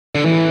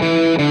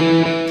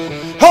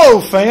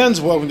Hello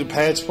fans, welcome to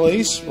Pat's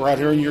Place. We're out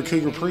here in your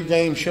Cougar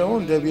pregame show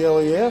on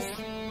WLAF.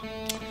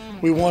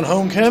 We won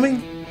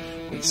homecoming,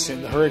 we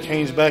sent the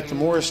Hurricanes back to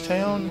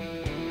Morristown,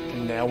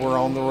 and now we're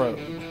on the road.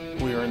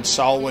 We are in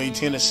Solway,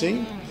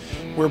 Tennessee.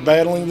 We're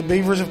battling the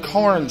Beavers of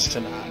Karns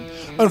tonight.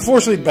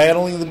 Unfortunately,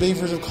 battling the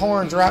Beavers of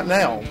Karns right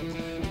now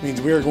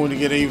means we are going to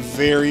get a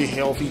very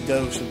healthy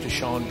dose of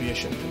Deshaun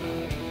Bishop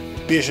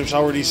tonight. Bishop's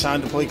already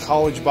signed to play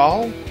college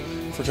ball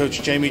for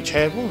Coach Jamie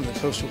Chadwell and the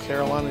Coastal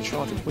Carolina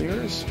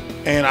Chanticleers.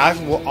 And I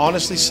will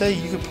honestly say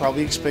you could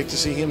probably expect to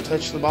see him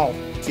touch the ball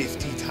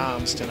 50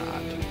 times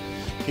tonight.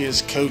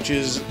 His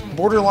coaches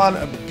borderline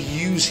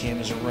abuse him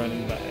as a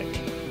running back.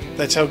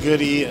 That's how good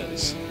he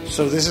is.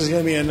 So this is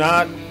going to be a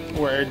night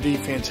where our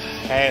defense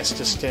has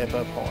to step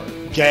up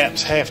hard.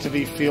 Gaps have to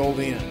be filled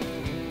in.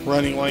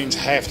 Running lanes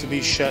have to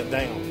be shut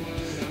down.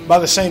 By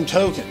the same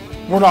token,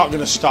 we're not going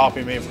to stop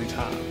him every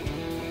time.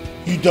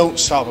 You don't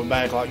stop a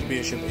back like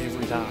Bishop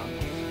every time.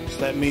 So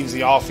that means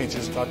the offense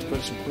has got to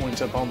put some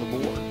points up on the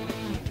board.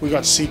 We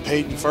got to see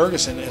Peyton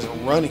Ferguson as a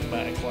running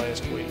back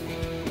last week.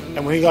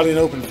 And when he got in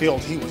open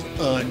field, he was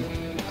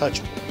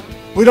untouchable.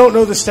 We don't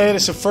know the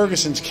status of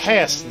Ferguson's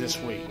cast this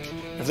week.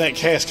 If that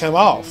cast come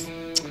off,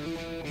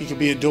 he could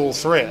be a dual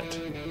threat.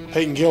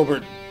 Peyton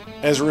Gilbert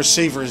as a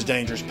receiver is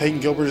dangerous. Peyton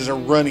Gilbert as a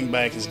running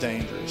back is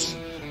dangerous.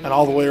 And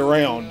all the way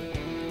around,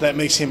 that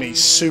makes him a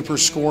super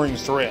scoring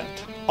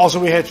threat. Also,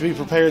 we have to be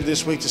prepared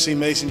this week to see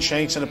Mason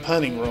Shanks in a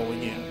punting role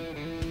again.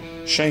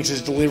 Shanks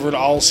has delivered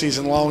all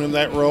season long in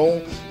that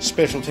role.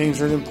 Special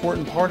teams are an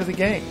important part of the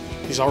game.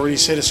 He's already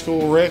set a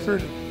school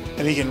record,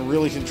 and he can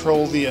really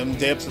control the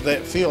depth of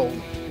that field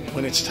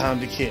when it's time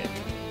to kick.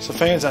 So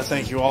fans, I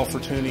thank you all for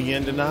tuning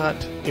in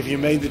tonight. If you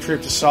made the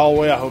trip to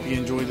Solway, I hope you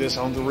enjoyed this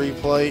on the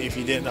replay. If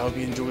you didn't, I hope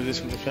you enjoyed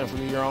this with the comfort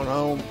of your own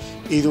home.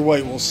 Either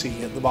way, we'll see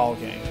you at the ball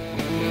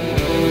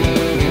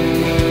game.